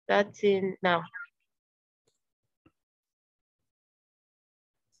Starting now.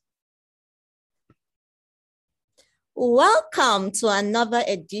 Welcome to another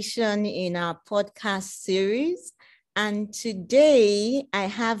edition in our podcast series. And today I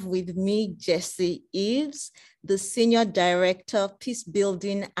have with me Jesse Eves, the Senior Director, Peace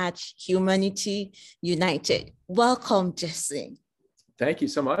Building at Humanity United. Welcome, Jesse. Thank you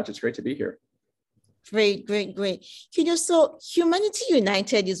so much. It's great to be here. Great. So Humanity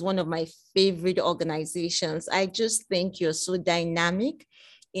United is one of my favorite organizations. I just think you're so dynamic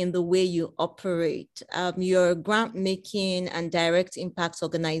in the way you operate. You're a grant-making and direct impact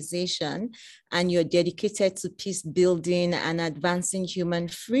organization, and you're dedicated to peace building and advancing human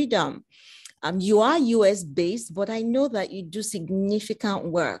freedom. You are US-based, but I know that you do significant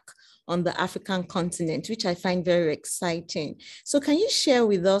work on the African continent, which I find very exciting. So can you share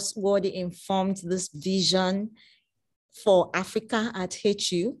with us what informed this vision for Africa at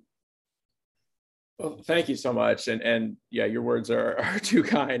HU? Well, thank you so much. And yeah, your words are too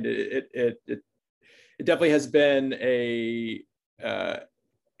kind. It definitely has been an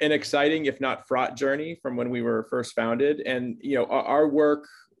exciting, if not fraught, journey from when we were first founded. And our work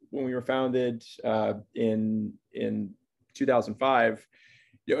when we were founded in 2005,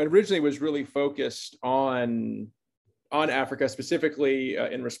 originally was really focused on Africa, specifically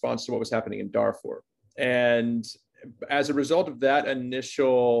in response to what was happening in Darfur. And as a result of that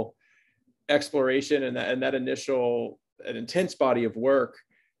initial exploration and that initial intense body of work,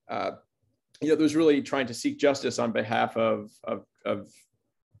 it was really trying to seek justice on behalf of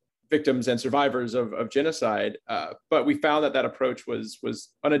victims and survivors of genocide. But we found that approach was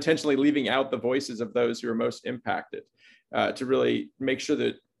unintentionally leaving out the voices of those who were most impacted, to really make sure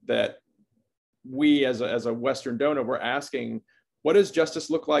that we as a Western donor were asking, what does justice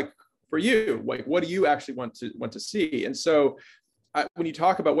look like for you? Like, what do you actually want to see? And so when you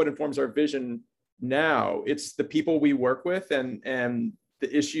talk about what informs our vision now, it's the people we work with and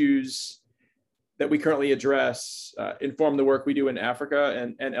the issues that we currently address inform the work we do in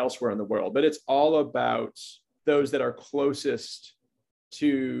Africa and elsewhere in the world. But it's all about those that are closest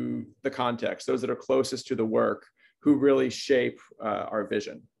to the context, those that are closest to the work, who really shape our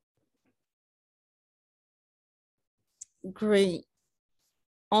vision. Great.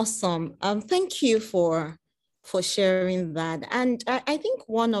 Awesome. Thank you for sharing that. And I think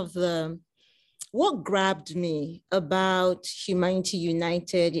what grabbed me about Humanity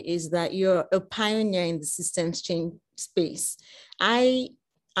United is that you're a pioneer in the systems change space. I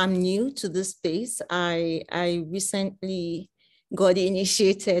am new to this space. I recently got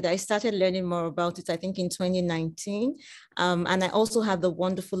initiated. I started learning more about it, I think, in 2019. And I also had the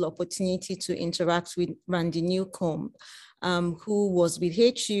wonderful opportunity to interact with Randy Newcomb, who was with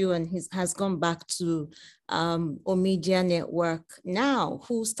HU and has gone back to Omidyar Network now,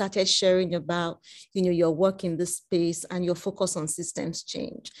 who started sharing about, your work in this space and your focus on systems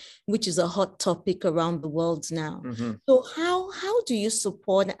change, which is a hot topic around the world now. Mm-hmm. So how do you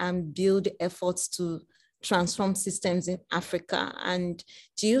support and build efforts to transform systems in Africa? And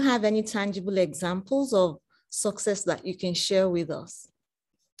do you have any tangible examples of success that you can share with us?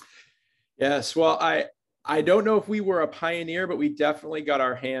 Yes, well, I don't know if we were a pioneer, but we definitely got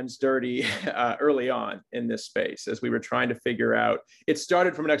our hands dirty early on in this space as we were trying to figure out. It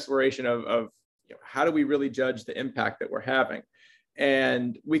started from an exploration of how do we really judge the impact that we're having?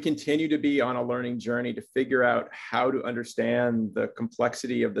 And we continue to be on a learning journey to figure out how to understand the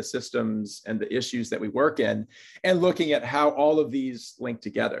complexity of the systems and the issues that we work in, and looking at how all of these link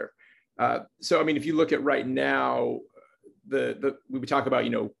together. So, I mean, if you look at right now, we talk about,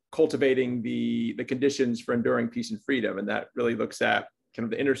 cultivating the conditions for enduring peace and freedom. And that really looks at kind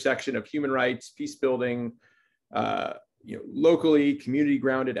of the intersection of human rights, peace building, locally community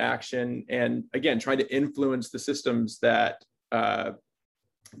grounded action, and again, trying to influence the systems that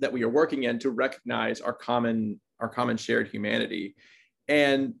we are working in to recognize our common shared humanity.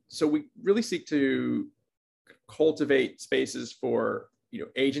 And so we really seek to cultivate spaces for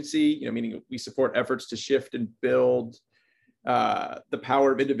agency, meaning we support efforts to shift and build the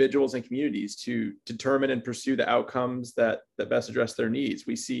power of individuals and communities to determine and pursue the outcomes that best address their needs.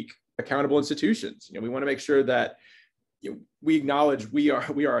 We seek accountable institutions. We want to make sure that we acknowledge we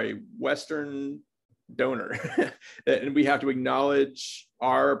are a Western donor and we have to acknowledge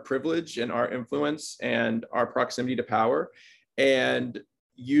our privilege and our influence and our proximity to power, and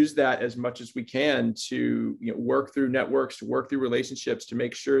use that as much as we can to work through networks, to work through relationships, to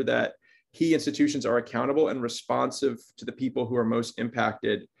make sure that key institutions are accountable and responsive to the people who are most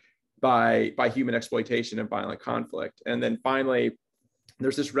impacted by human exploitation and violent conflict. And then finally,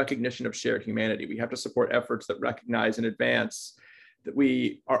 there's this recognition of shared humanity. We have to support efforts that recognize and advance that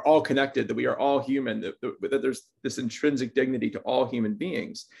we are all connected, that we are all human, that there's this intrinsic dignity to all human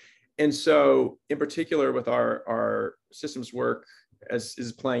beings. And so in particular with our systems work as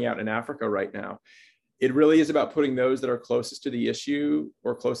is playing out in Africa right now, it really is about putting those that are closest to the issue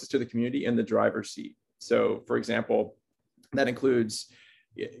or closest to the community in the driver's seat. So for example, that includes,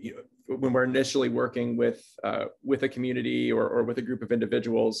 you know, when we're initially working with a community or with a group of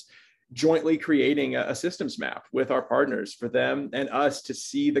individuals, jointly creating a systems map with our partners for them and us to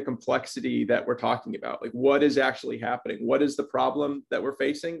see the complexity that we're talking about. Like, what is actually happening? What is the problem that we're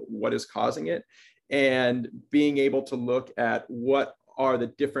facing? What is causing it? And being able to look at what are the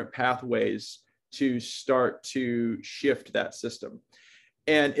different pathways to start to shift that system.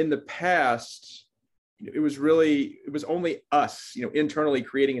 And in the past, it was only us, you know, internally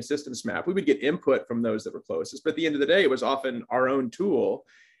creating a systems map. We would get input from those that were closest, but at the end of the day, it was often our own tool.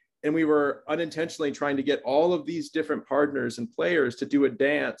 And we were unintentionally trying to get all of these different partners and players to do a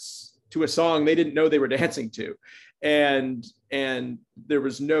dance to a song they didn't know they were dancing to. And there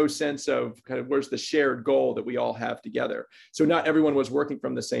was no sense of kind of where's the shared goal that we all have together. So not everyone was working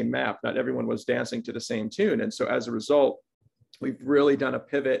from the same map. Not everyone was dancing to the same tune. And so as a result, we've really done a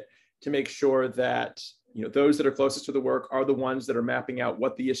pivot to make sure that, you know, those that are closest to the work are the ones that are mapping out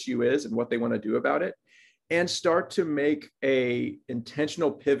what the issue is and what they want to do about it, and start to make a intentional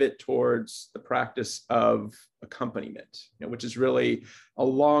pivot towards the practice of accompaniment, you know, which is really a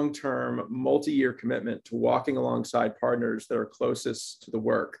long-term, multi-year commitment to walking alongside partners that are closest to the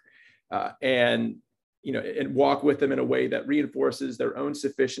work, and you know, and walk with them in a way that reinforces their own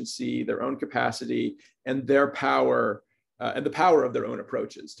sufficiency, their own capacity, and their power, and the power of their own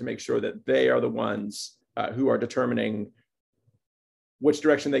approaches, to make sure that they are the ones who are determining which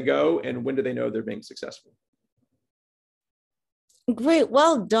direction they go and when do they know they're being successful. Great,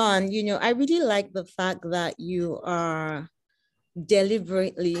 well done. You know, I really like the fact that you are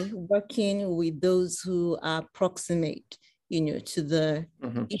deliberately working with those who are proximate, you know, to the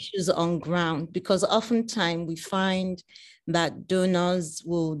issues on ground, because oftentimes we find that donors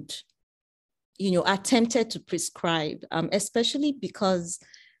would, you know, are tempted to prescribe, especially because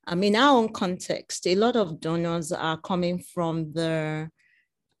in our own context, a lot of donors are coming from the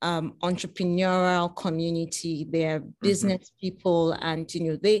entrepreneurial community. They're business people, and you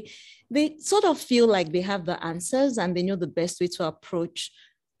know, they sort of feel like they have the answers and they know the best way to approach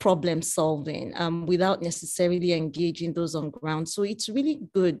problem solving without necessarily engaging those on ground. So it's really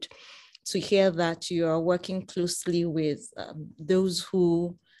good to hear that you are working closely with those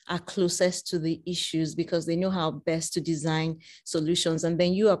who are closest to the issues, because they know how best to design solutions. And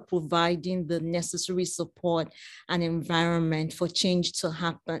then you are providing the necessary support and environment for change to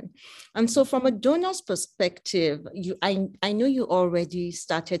happen. And so from a donor's perspective, I know you already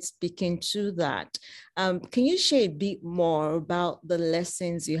started speaking to that. Can you share a bit more about the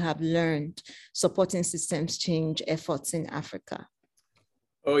lessons you have learned supporting systems change efforts in Africa?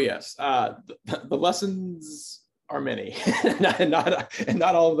 Oh, yes. The lessons are many, and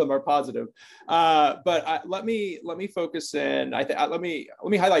not all of them are positive. But let me focus in. Let me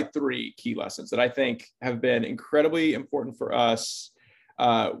highlight three key lessons that I think have been incredibly important for us.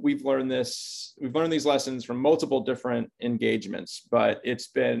 We've learned these lessons from multiple different engagements, but it's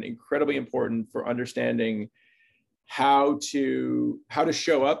been incredibly important for understanding how to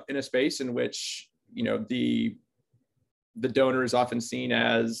show up in a space in which, you know, the donor is often seen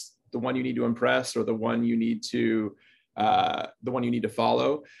as the one you need to impress, or the one you need to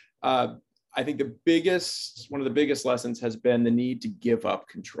follow. I think one of the biggest lessons has been the need to give up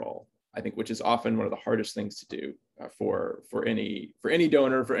control. I think, which is often one of the hardest things to do for any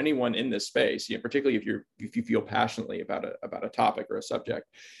donor, for anyone in this space. You know, particularly if you feel passionately about a topic or a subject.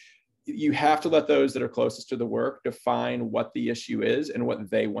 You have to let those that are closest to the work define what the issue is and what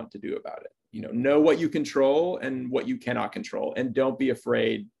they want to do about it. You know what you control and what you cannot control, and don't be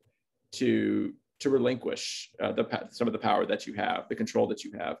afraid to relinquish some of the power that you have, the control that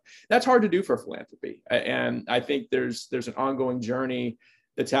you have. That's hard to do for philanthropy. And I think there's an ongoing journey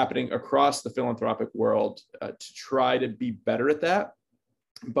that's happening across the philanthropic world to try to be better at that.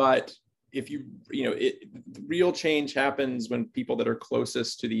 But if real change happens when people that are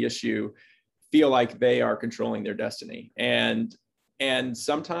closest to the issue feel like they are controlling their destiny. And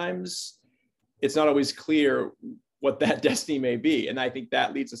sometimes it's not always clear what that destiny may be. And I think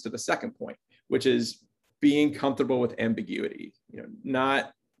that leads us to the second point, which is being comfortable with ambiguity. You know,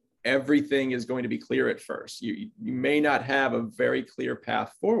 not everything is going to be clear at first. You may not have a very clear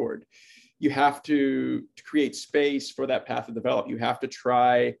path forward. You have to create space for that path to develop. You have to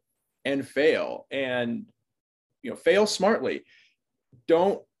try and fail, and fail smartly.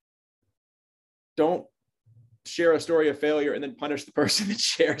 Don't share a story of failure and then punish the person that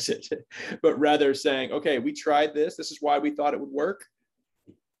shares it, but rather saying, okay, we tried this. This is why we thought it would work.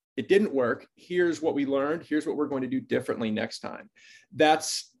 It didn't work. Here's what we learned. Here's what we're going to do differently next time.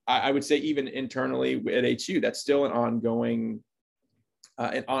 That's, I would say, even internally at HU, that's still an ongoing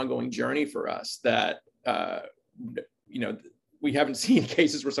journey for us. That we haven't seen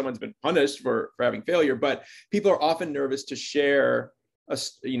cases where someone's been punished for having failure, but people are often nervous to share a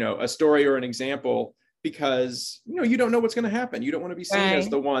story or an example because you don't know what's going to happen. You don't want to be seen as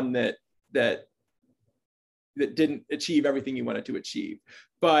the one that didn't achieve everything you wanted to achieve.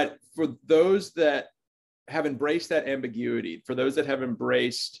 But for those that have embraced that ambiguity, for those that have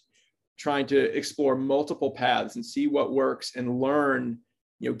embraced trying to explore multiple paths and see what works and learn,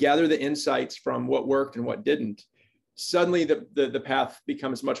 gather the insights from what worked and what didn't, suddenly the path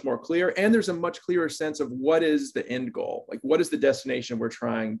becomes much more clear, and there's a much clearer sense of what is the end goal, like what is the destination we're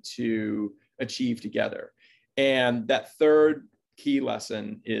trying to achieve together. And that third key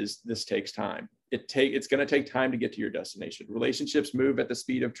lesson is this takes time. It's going to take time to get to your destination. Relationships move at the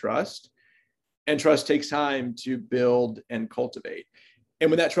speed of trust, and trust takes time to build and cultivate. And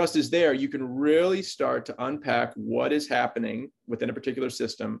when that trust is there, you can really start to unpack what is happening within a particular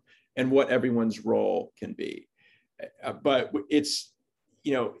system and what everyone's role can be. But it's,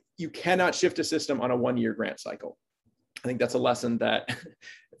 you cannot shift a system on a one-year grant cycle. I think that's a lesson that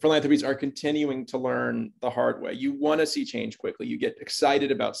philanthropies are continuing to learn the hard way. You want to see change quickly. You get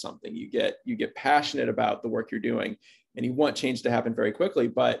excited about something. You get passionate about the work you're doing, and you want change to happen very quickly.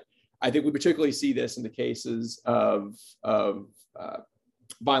 But I think we particularly see this in the cases of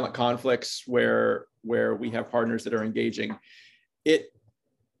violent conflicts where we have partners that are engaging. It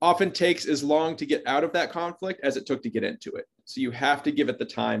often takes as long to get out of that conflict as it took to get into it. So you have to give it the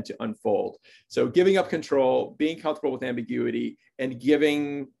time to unfold. So giving up control, being comfortable with ambiguity, and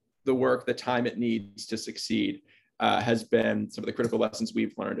giving the work the time it needs to succeed has been some of the critical lessons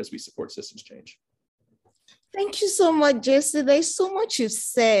we've learned as we support systems change. Thank you so much, Jesse. There's so much you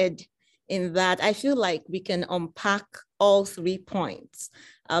said in that. I feel like we can unpack all 3 points.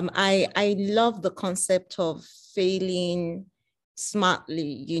 I love the concept of failing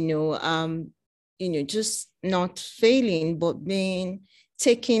smartly, just not failing, but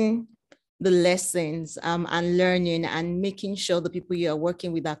taking the lessons and learning and making sure the people you are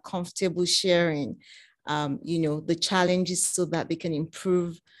working with are comfortable sharing, the challenges so that they can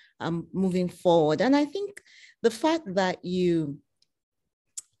improve moving forward. And I think the fact that the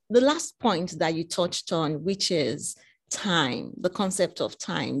last point that you touched on, which is time, the concept of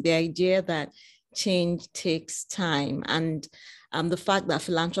time, the idea that change takes time, and the fact that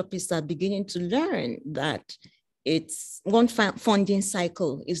philanthropists are beginning to learn that it's one funding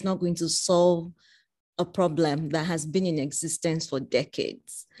cycle is not going to solve a problem that has been in existence for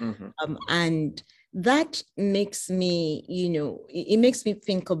decades. Mm-hmm. And that makes me, it makes me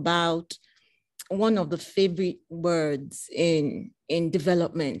think about one of the favorite words in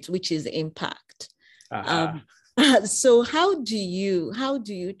development, which is impact. Uh-huh. So how do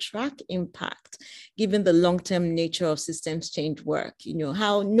you track impact given the long-term nature of systems change work?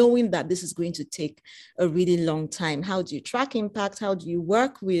 How, knowing that this is going to take a really long time, how do you track impact? How do you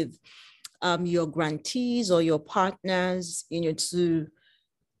work with your grantees or your partners,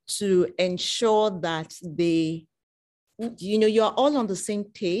 to ensure that you're all on the same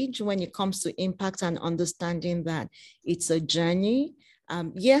page when it comes to impact and understanding that it's a journey.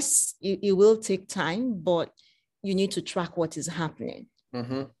 Yes, it will take time, but you need to track what is happening.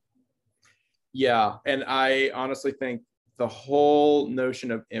 Mm-hmm. Yeah, and I honestly think the whole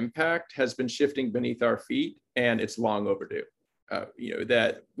notion of impact has been shifting beneath our feet, and it's long overdue.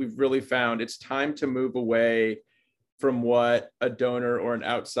 That we've really found it's time to move away from what a donor or an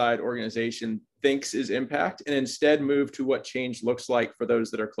outside organization thinks is impact, and instead move to what change looks like for those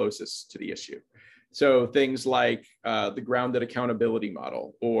that are closest to the issue. So things like the grounded accountability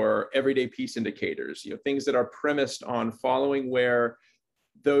model or everyday peace indicators, things that are premised on following where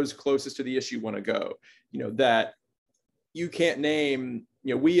those closest to the issue want to go, that you can't name,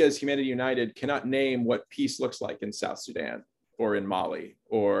 we as Humanity United cannot name what peace looks like in South Sudan or in Mali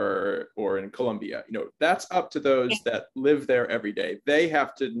or in Colombia. That's up to those that live there every day. They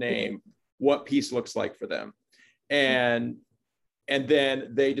have to name what peace looks like for them. And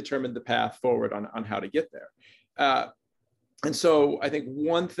then they determine the path forward on how to get there. And so I think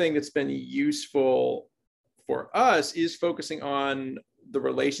one thing that's been useful for us is focusing on the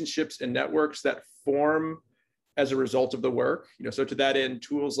relationships and networks that form as a result of the work. So to that end,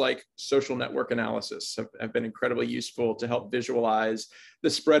 tools like social network analysis have been incredibly useful to help visualize the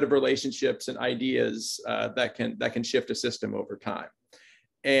spread of relationships and ideas that can shift a system over time.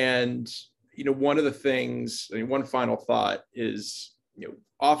 And one of the things, one final thought is,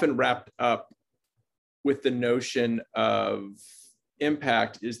 often wrapped up with the notion of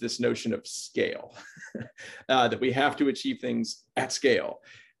impact is this notion of scale, that we have to achieve things at scale.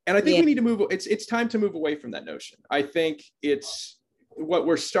 And I think we need to move, it's time to move away from that notion. I think it's what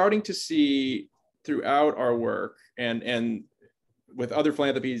we're starting to see throughout our work, and with other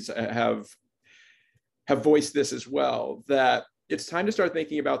philanthropies have voiced this as well, that it's time to start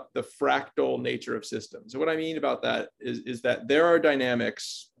thinking about the fractal nature of systems. So what I mean about that is that there are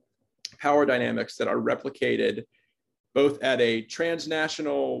dynamics, power dynamics, that are replicated both at a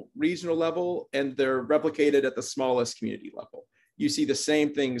transnational regional level, and they're replicated at the smallest community level. You see the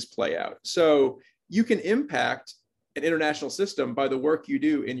same things play out. So you can impact an international system by the work you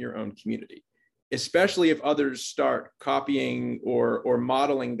do in your own community, especially if others start copying or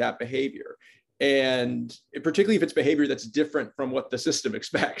modeling that behavior. And particularly if it's behavior that's different from what the system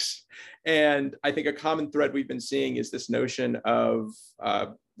expects. And I think a common thread we've been seeing is this notion of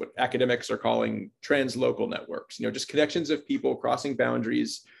what academics are calling translocal networks, just connections of people crossing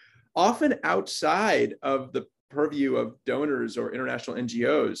boundaries, often outside of the purview of donors or international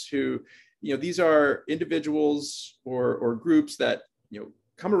NGOs who, these are individuals or groups that,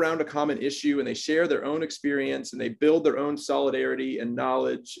 come around a common issue, and they share their own experience, and they build their own solidarity and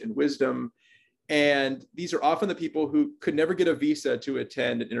knowledge and wisdom. And these are often the people who could never get a visa to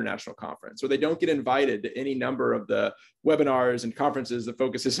attend an international conference, or they don't get invited to any number of the webinars and conferences that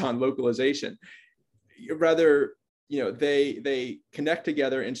focuses on localization. Rather, they connect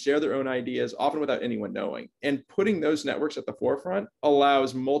together and share their own ideas, often without anyone knowing. And putting those networks at the forefront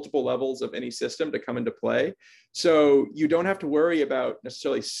allows multiple levels of any system to come into play. So you don't have to worry about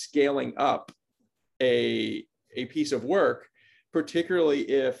necessarily scaling up a piece of work,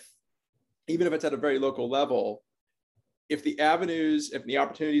 particularly even if it's at a very local level, if the avenues, if the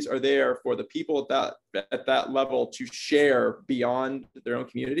opportunities are there for the people at that level to share beyond their own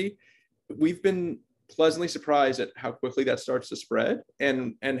community. We've been pleasantly surprised at how quickly that starts to spread,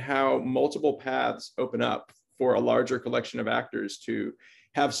 and how multiple paths open up for a larger collection of actors to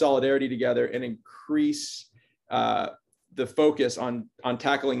have solidarity together and increase the focus on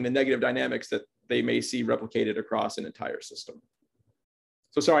tackling the negative dynamics that they may see replicated across an entire system.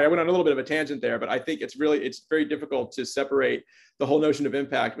 So sorry, I went on a little bit of a tangent there, but I think it's very difficult to separate the whole notion of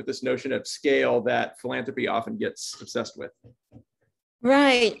impact with this notion of scale that philanthropy often gets obsessed with.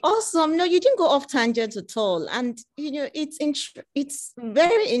 Right. Awesome. No, you didn't go off tangent at all. And, it's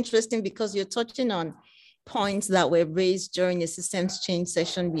very interesting because you're touching on points that were raised during a systems change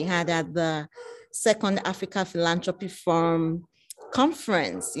session we had at the Second Africa Philanthropy Forum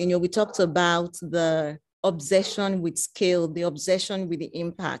conference. We talked about the obsession with scale, the obsession with the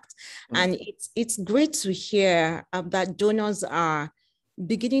impact. And it's great to hear that donors are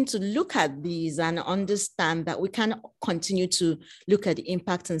beginning to look at these and understand that we can continue to look at the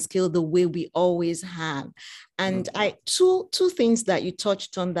impact and scale the way we always have. And two things that you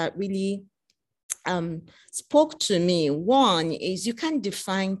touched on that really spoke to me. One is you can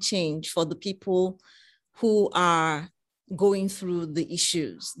define change for the people who are going through the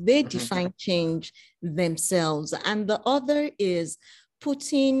issues. They define change themselves. And the other is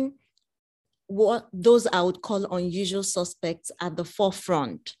putting what those I would call unusual suspects at the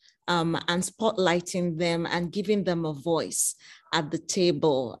forefront, and spotlighting them and giving them a voice at the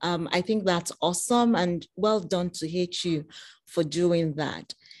table. I think that's awesome, and well done to HU for doing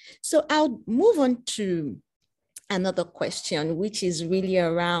that. So I'll move on to another question, which is really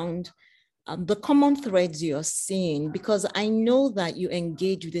around the common threads you're seeing, because I know that you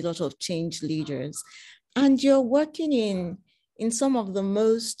engage with a lot of change leaders, and you're working in some of the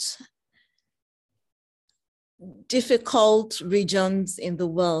most difficult regions in the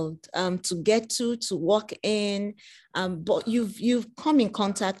world to get to work in, but you've come in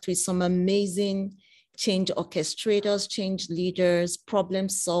contact with some amazing change orchestrators, change leaders, problem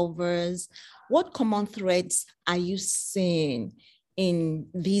solvers. What common threads are you seeing in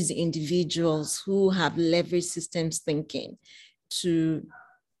these individuals who have leveraged systems thinking to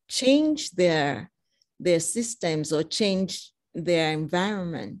change their systems or change their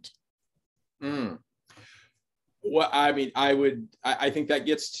environment? Well, I mean, I think that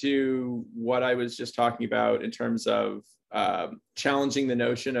gets to what I was just talking about in terms of challenging the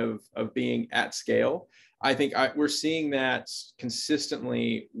notion of being at scale. I think we're seeing that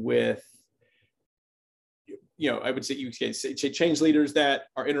consistently with, I would say you can say change leaders that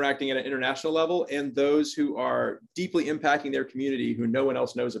are interacting at an international level, and those who are deeply impacting their community who no one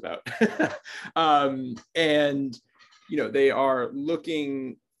else knows about. And, they are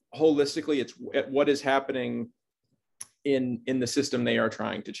looking holistically at what is happening in the system they are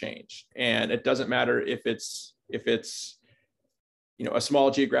trying to change. And it doesn't matter if it's a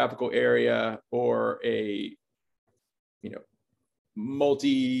small geographical area or a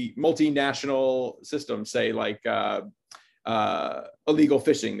multinational system, say like illegal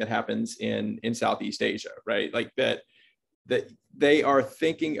fishing that happens in Southeast Asia, right? Like that they are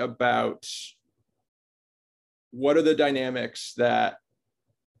thinking about what are the dynamics that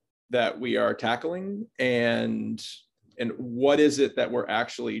we are tackling, and what is it that we're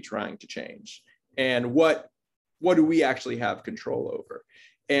actually trying to change, and what do we actually have control over.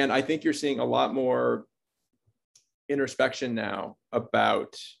 And I think you're seeing a lot more introspection now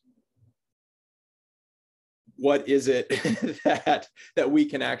about what is it that we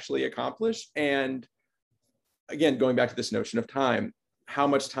can actually accomplish. And again, going back to this notion of time, how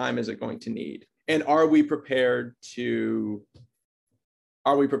much time is it going to need? And are we prepared to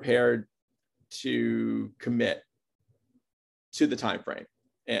commit to the time frame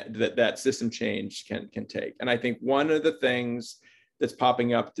that system change can take? And I think one of the things that's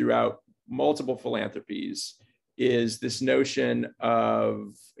popping up throughout multiple philanthropies is this notion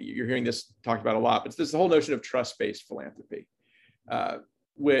of, you're hearing this talked about a lot, but it's this whole notion of trust-based philanthropy,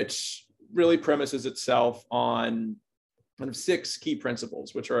 which really premises itself on kind of 6 key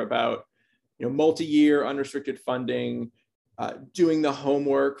principles, which are about multi-year unrestricted funding, doing the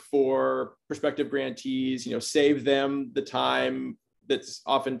homework for prospective grantees, save them the time that's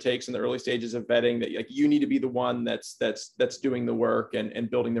often takes in the early stages of vetting, that like you need to be the one that's doing the work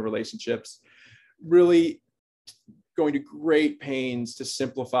and building the relationships, really going to great pains to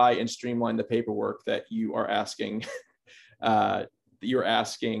simplify and streamline the paperwork that you are asking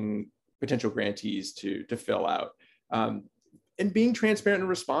potential grantees to fill out, and being transparent and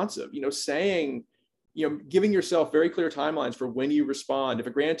responsive, saying, giving yourself very clear timelines for when you respond. If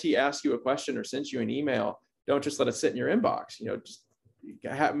a grantee asks you a question or sends you an email, don't just let it sit in your inbox. Just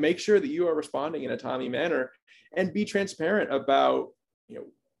make sure that you are responding in a timely manner, and be transparent about,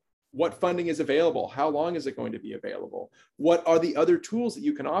 what funding is available, how long is it going to be available, what are the other tools that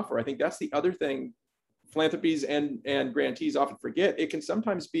you can offer. I think that's the other thing philanthropies and grantees often forget. It can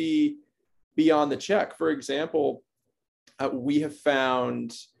sometimes be beyond the check. For example, we have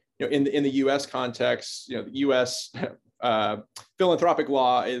found, in the U.S. context, the U.S. Philanthropic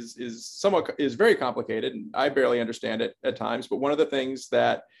law is very complicated, and I barely understand it at times. But one of the things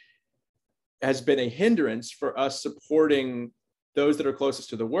that has been a hindrance for us supporting those that are closest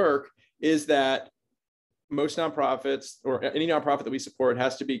to the work is that most nonprofits, or any nonprofit that we support,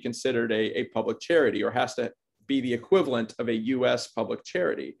 has to be considered a public charity, or has to be the equivalent of a U.S. public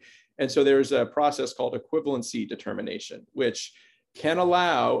charity. And so there's a process called equivalency determination, which can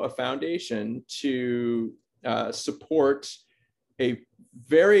allow a foundation to support a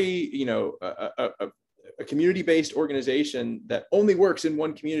very, a community-based organization that only works in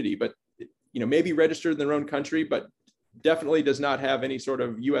one community, but maybe registered in their own country, but definitely does not have any sort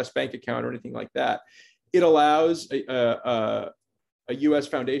of U.S. bank account or anything like that. It allows a U.S.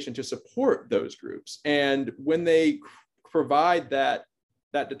 foundation to support those groups. And when they provide that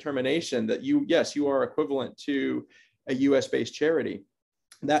determination that you are equivalent to a U.S.-based charity,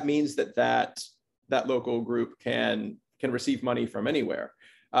 that means that local group can receive money from anywhere.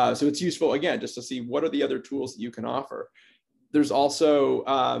 So it's useful, again, just to see what are the other tools that you can offer. There's also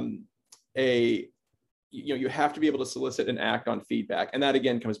you have to be able to solicit and act on feedback. And that,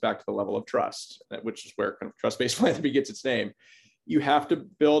 again, comes back to the level of trust, which is where kind of trust-based philanthropy gets its name. You have to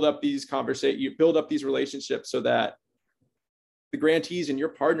build up these relationships so that the grantees and your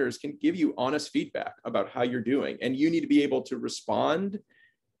partners can give you honest feedback about how you're doing. And you need to be able to respond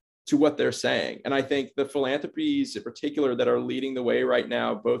to what they're saying. And I think the philanthropies in particular that are leading the way right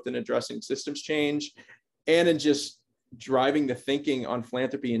now, both in addressing systems change and in just driving the thinking on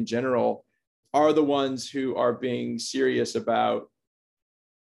philanthropy in general, are the ones who are being serious about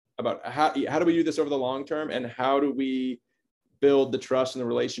how do we do this over the long term, and how do we build the trust and the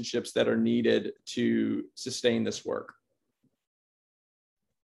relationships that are needed to sustain this work.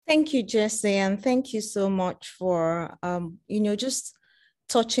 Thank you, Jesse, and thank you so much for just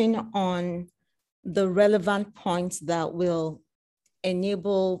touching on the relevant points that will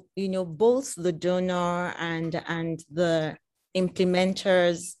enable both the donor and the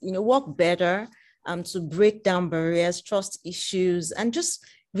implementers work better to break down barriers, trust issues, and just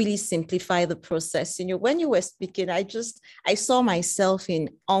really simplify the process. When you were speaking, I saw myself in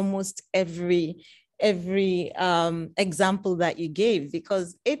almost every example that you gave,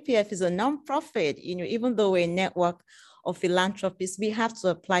 because APF is a nonprofit. Even though we're a network of philanthropists, we have to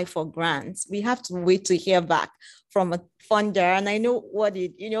apply for grants. We have to wait to hear back from a funder. And I know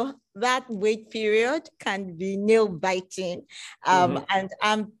that wait period can be nail biting. And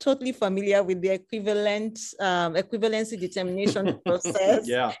I'm totally familiar with the equivalency determination process.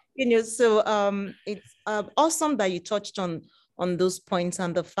 Yeah. So it's awesome that you touched on those points,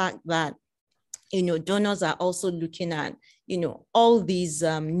 and the fact that donors are also looking at all these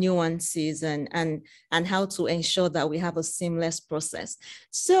nuances and how to ensure that we have a seamless process.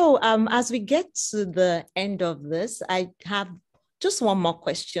 So as we get to the end of this, I have just one more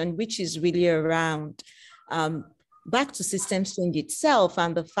question, which is really around back to systems change itself,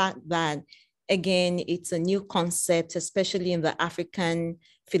 and the fact that, again, it's a new concept, especially in the African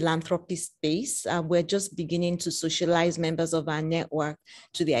philanthropy space. We're just beginning to socialize members of our network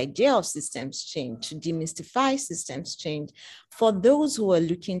to the idea of systems change, to demystify systems change. For those who are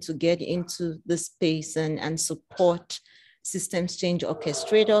looking to get into the space and support systems change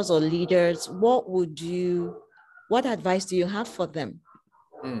orchestrators or leaders, what advice do you have for them?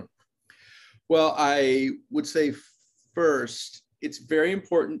 Well, I would say first, it's very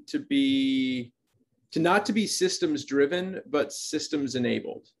important to not to be systems driven, but systems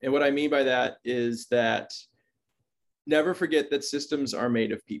enabled. And what I mean by that is that never forget that systems are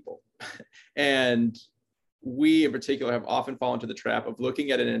made of people. And we in particular have often fallen into the trap of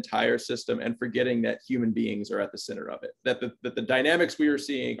looking at an entire system and forgetting that human beings are at the center of it, that the dynamics we are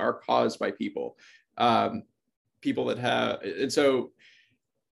seeing are caused by people, people that have, and so,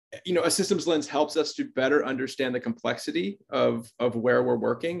 a systems lens helps us to better understand the complexity of where we're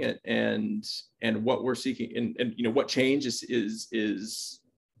working and what we're seeking, and what change is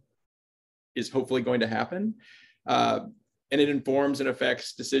hopefully going to happen. And it informs and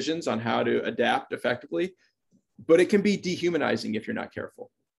affects decisions on how to adapt effectively, but it can be dehumanizing if you're not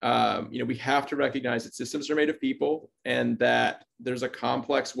careful. We have to recognize that systems are made of people, and that there's a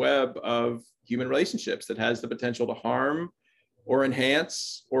complex web of human relationships that has the potential to harm or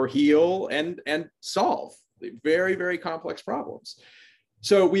enhance or heal and solve very, very complex problems.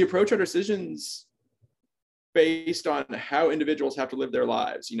 So we approach our decisions based on how individuals have to live their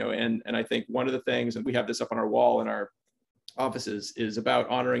lives, and I think one of the things, and we have this up on our wall in our offices, is about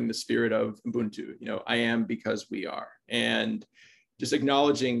honoring the spirit of Ubuntu. I am because we are, and just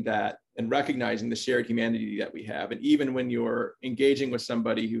acknowledging that and recognizing the shared humanity that we have. And even when you're engaging with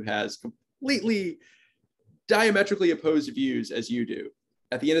somebody who has completely diametrically opposed views as you do,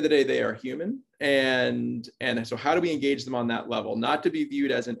 at the end of the day, they are human. And so how do we engage them on that level? Not to be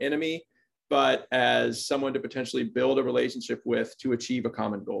viewed as an enemy, but as someone to potentially build a relationship with to achieve a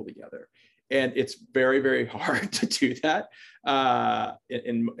common goal together. And it's very, very hard to do that on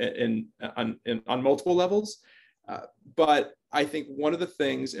multiple levels. But I think one of the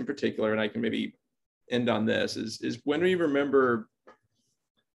things in particular, and I can maybe end on this, is when we remember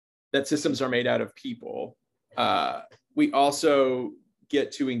that systems are made out of people, we also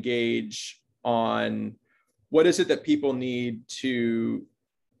get to engage on what is it that people need to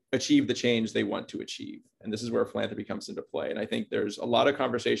achieve the change they want to achieve. And this is where philanthropy comes into play. And I think there's a lot of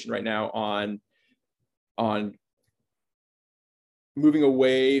conversation right now on moving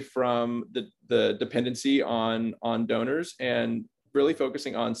away from the dependency on donors and really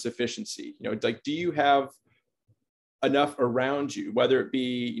focusing on sufficiency. Like, do you have enough around you, whether it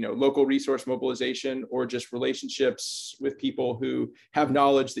be local resource mobilization or just relationships with people who have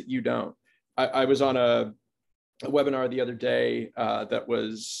knowledge that you don't. I was on a webinar the other day that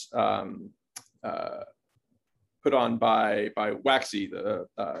was put on by WAXI, the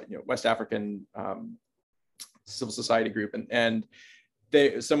West African civil society group, and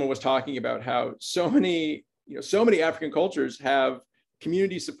someone was talking about how so many African cultures have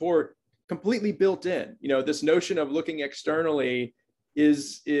community support completely built in. This notion of looking externally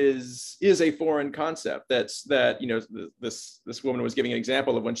is a foreign concept. This woman was giving an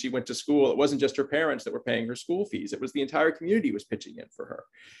example of when she went to school, it wasn't just her parents that were paying her school fees, it was the entire community was pitching in for her.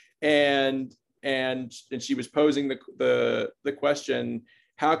 And she was posing the question,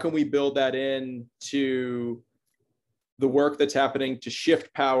 how can we build that in to the work that's happening to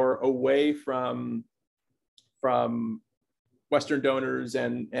shift power away from Western donors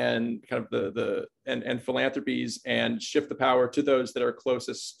and kind of and philanthropies, and shift the power to those that are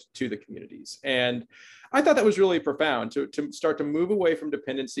closest to the communities. And I thought that was really profound, to start to move away from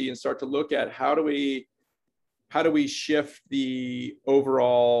dependency and start to look at how do we shift the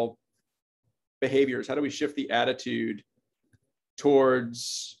overall behaviors, how do we shift the attitude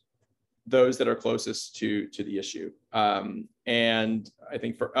towards those that are closest to the issue. And I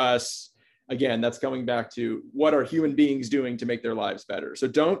think for us, again, that's coming back to what are human beings doing to make their lives better. So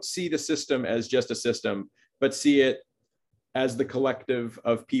don't see the system as just a system, but see it as the collective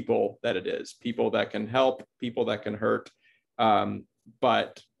of people that it is, people that can help, people that can hurt,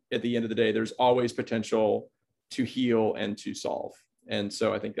 but at the end of the day, there's always potential to heal and to solve. And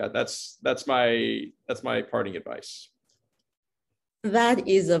so I think that's my parting advice. That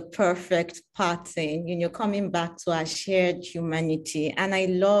is a perfect parting, coming back to our shared humanity. And I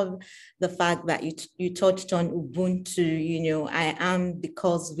love the fact that you touched on Ubuntu, I am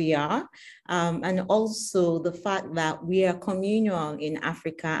because we are. And also the fact that we are communal in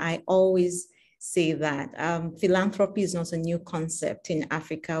Africa. I always say that philanthropy is not a new concept in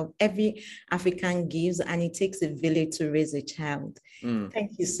Africa. Every African gives, and it takes a village to raise a child.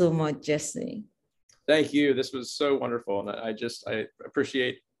 Thank you so much, Jesse. Thank you. This was so wonderful. And I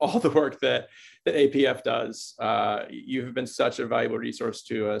appreciate all the work that APF does. You have been such a valuable resource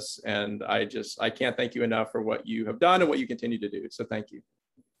to us. And I can't thank you enough for what you have done and what you continue to do. So thank you.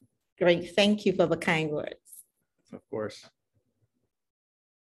 Great. Thank you for the kind words. Of course.